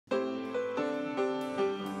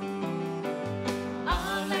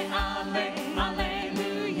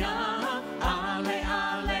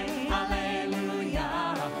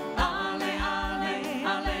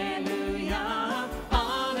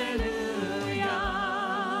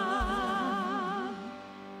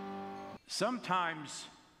Sometimes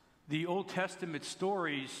the Old Testament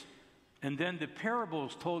stories and then the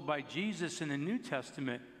parables told by Jesus in the New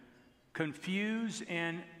Testament confuse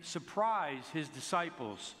and surprise his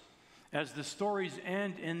disciples as the stories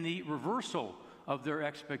end in the reversal of their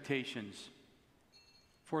expectations.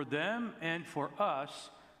 For them and for us,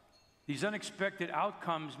 these unexpected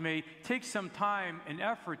outcomes may take some time and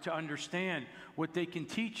effort to understand what they can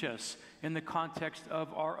teach us in the context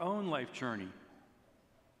of our own life journey.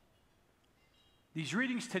 These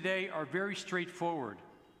readings today are very straightforward,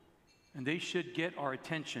 and they should get our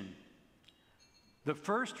attention. The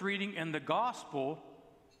first reading and the gospel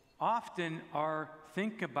often are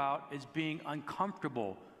think about as being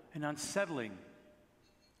uncomfortable and unsettling.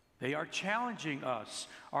 They are challenging us.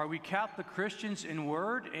 Are we Catholic Christians in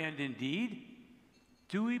word and in deed?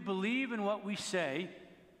 Do we believe in what we say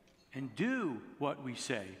and do what we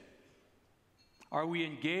say? Are we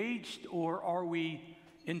engaged or are we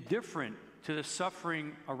indifferent to the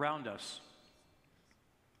suffering around us?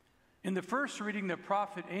 In the first reading, the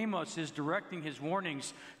prophet Amos is directing his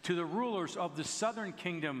warnings to the rulers of the southern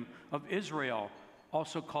kingdom of Israel,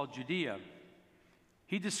 also called Judea.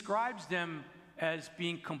 He describes them as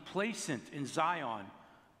being complacent in Zion.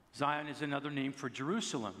 Zion is another name for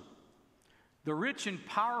Jerusalem. The rich and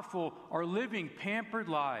powerful are living pampered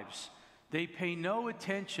lives. They pay no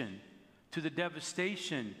attention to the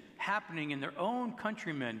devastation happening in their own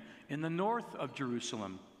countrymen in the north of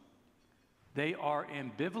Jerusalem. They are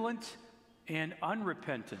ambivalent and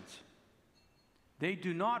unrepentant. They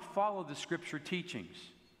do not follow the scripture teachings.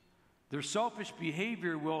 Their selfish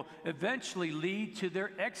behavior will eventually lead to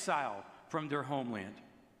their exile from their homeland.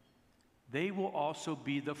 They will also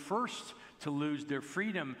be the first to lose their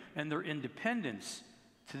freedom and their independence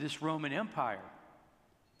to this Roman Empire.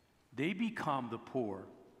 They become the poor,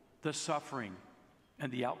 the suffering,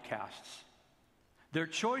 and the outcasts. Their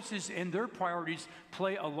choices and their priorities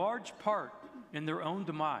play a large part in their own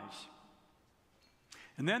demise.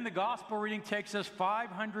 And then the gospel reading takes us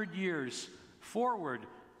 500 years forward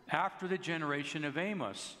after the generation of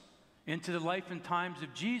Amos into the life and times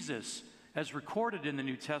of Jesus as recorded in the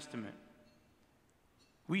New Testament.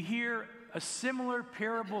 We hear a similar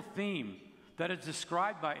parable theme that is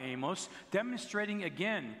described by Amos, demonstrating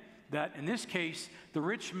again that in this case, the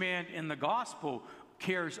rich man in the gospel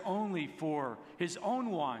cares only for his own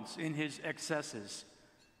wants and his excesses.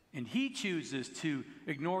 And he chooses to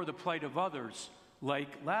ignore the plight of others, like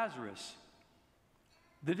Lazarus.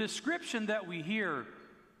 The description that we hear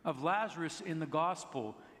of Lazarus in the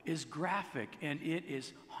gospel is graphic and it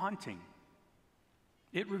is haunting.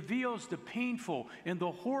 It reveals the painful and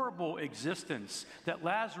the horrible existence that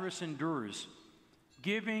Lazarus endures,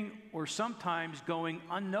 giving or sometimes going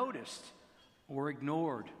unnoticed or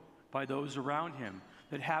ignored by those around him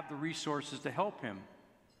that have the resources to help him,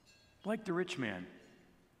 like the rich man.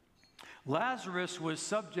 Lazarus was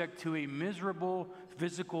subject to a miserable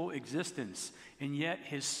physical existence, and yet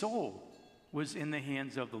his soul was in the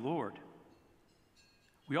hands of the Lord.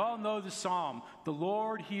 We all know the psalm, "The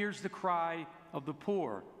Lord hears the cry of the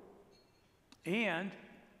poor," and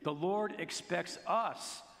the Lord expects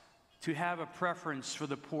us to have a preference for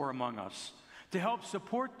the poor among us, to help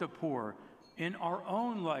support the poor in our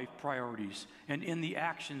own life priorities and in the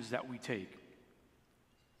actions that we take.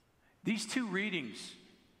 These two readings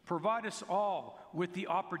provide us all with the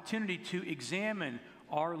opportunity to examine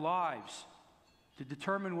our lives, to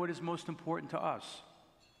determine what is most important to us.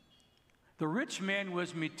 The rich man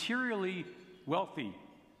was materially wealthy,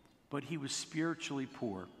 but he was spiritually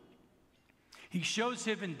poor. He shows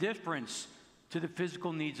his indifference to the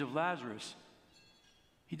physical needs of Lazarus.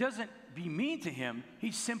 He doesn't be mean to him,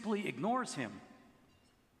 he simply ignores him.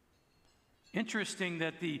 Interesting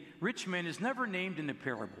that the rich man is never named in the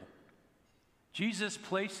parable. Jesus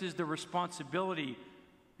places the responsibility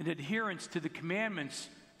and adherence to the commandments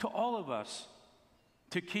to all of us,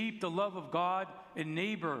 to keep the love of God and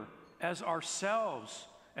neighbor as ourselves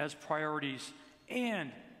as priorities,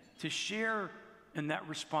 and to share in that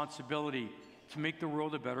responsibility to make the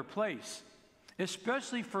world a better place,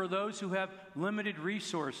 especially for those who have limited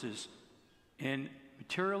resources in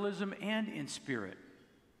materialism and in spirit,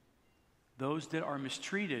 those that are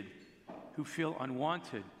mistreated, who feel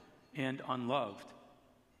unwanted and unloved.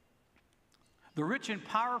 The rich and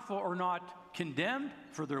powerful are not condemned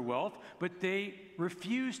for their wealth, but they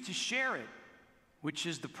refuse to share it, which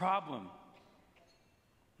is the problem.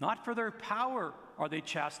 Not for their power are they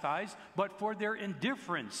chastised, but for their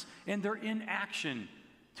indifference and their inaction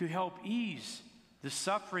to help ease the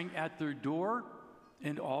suffering at their door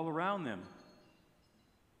and all around them.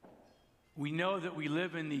 We know that we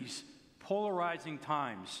live in these polarizing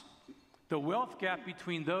times. The wealth gap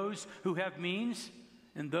between those who have means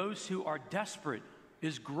and those who are desperate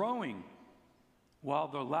is growing, while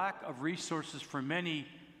the lack of resources for many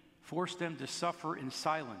force them to suffer in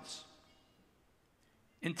silence.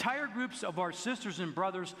 Entire groups of our sisters and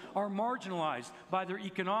brothers are marginalized by their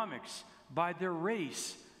economics, by their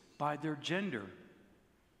race, by their gender.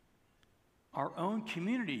 Our own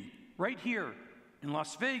community, right here in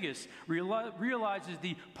Las Vegas, realizes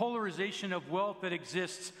the polarization of wealth that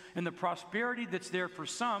exists and the prosperity that's there for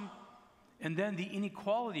some, and then the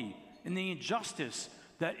inequality and the injustice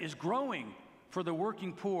that is growing for the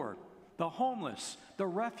working poor, the homeless, the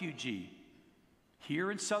refugee.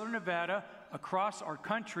 Here in Southern Nevada, across our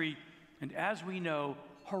country, and as we know,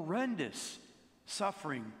 horrendous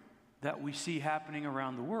suffering that we see happening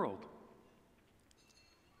around the world.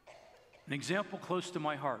 An example close to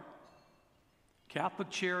my heart. Catholic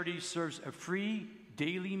Charities serves a free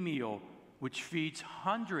daily meal which feeds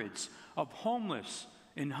hundreds of homeless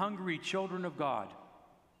and hungry children of God.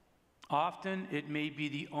 Often it may be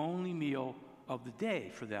the only meal of the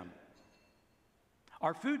day for them.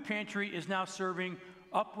 Our food pantry is now serving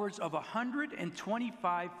upwards of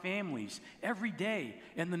 125 families every day,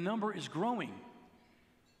 and the number is growing.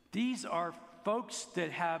 These are folks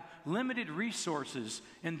that have limited resources,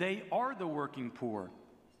 and they are the working poor.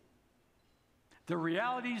 The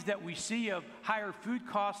realities that we see of higher food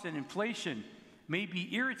costs and inflation may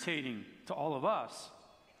be irritating to all of us,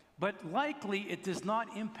 but likely it does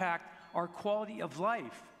not impact our quality of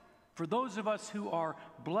life for those of us who are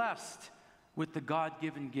blessed with the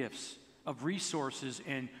God-given gifts of resources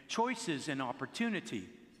and choices and opportunity.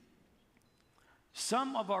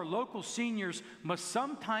 Some of our local seniors must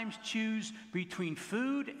sometimes choose between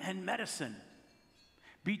food and medicine,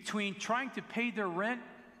 between trying to pay their rent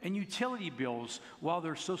and utility bills while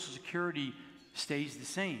their Social Security stays the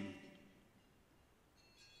same.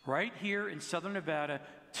 Right here in Southern Nevada,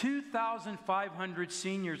 2,500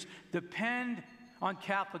 seniors depend on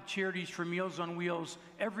Catholic Charities for Meals on Wheels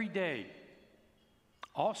every day.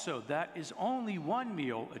 Also, that is only one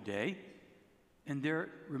meal a day, and there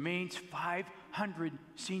remains 500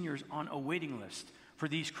 seniors on a waiting list for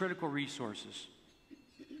these critical resources.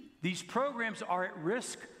 These programs are at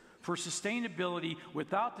risk for sustainability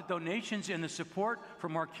without the donations and the support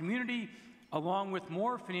from our community, along with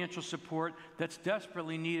more financial support that's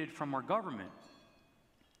desperately needed from our government.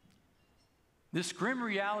 This grim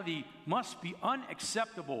reality must be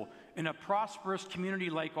unacceptable in a prosperous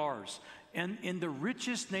community like ours and in the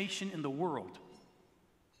richest nation in the world.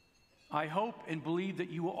 I hope and believe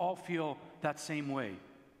that you will all feel that same way.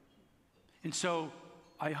 And so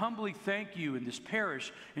I humbly thank you in this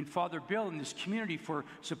parish and Father Bill in this community for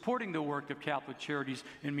supporting the work of Catholic Charities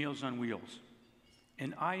and Meals on Wheels.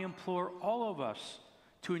 And I implore all of us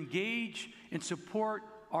to engage and support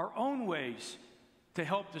our own ways to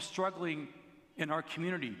help the struggling in our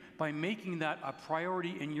community by making that a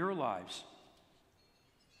priority in your lives.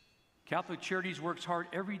 Catholic Charities works hard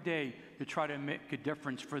every day to try to make a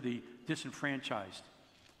difference for the disenfranchised,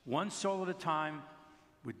 one soul at a time,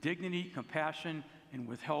 with dignity, compassion, and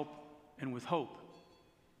with help and with hope.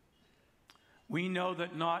 We know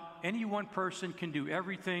that not any one person can do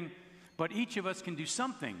everything, but each of us can do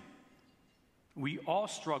something. We all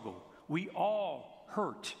struggle. We all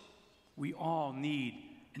hurt. We all need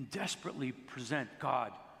and desperately present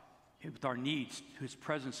God with our needs to His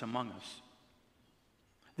presence among us.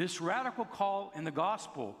 This radical call in the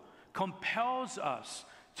gospel compels us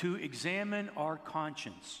to examine our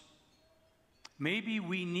conscience. Maybe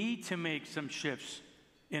we need to make some shifts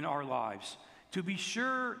in our lives to be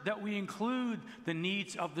sure that we include the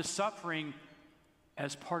needs of the suffering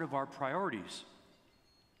as part of our priorities.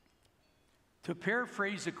 To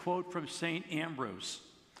paraphrase a quote from St. Ambrose,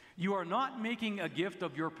 you are not making a gift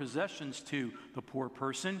of your possessions to the poor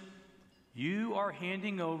person. You are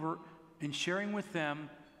handing over and sharing with them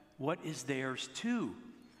what is theirs too,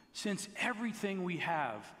 since everything we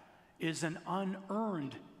have is an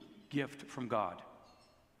unearned gift from God.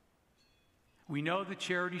 We know that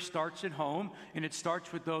charity starts at home, and it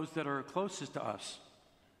starts with those that are closest to us.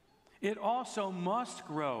 It also must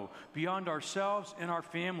grow beyond ourselves and our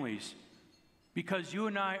families, because you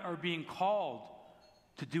and I are being called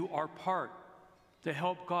to do our part to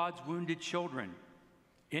help God's wounded children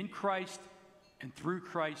in Christ and through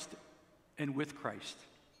Christ and with Christ.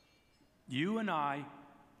 You and I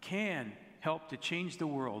can help to change the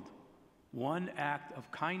world, one act of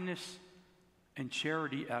kindness and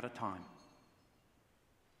charity at a time.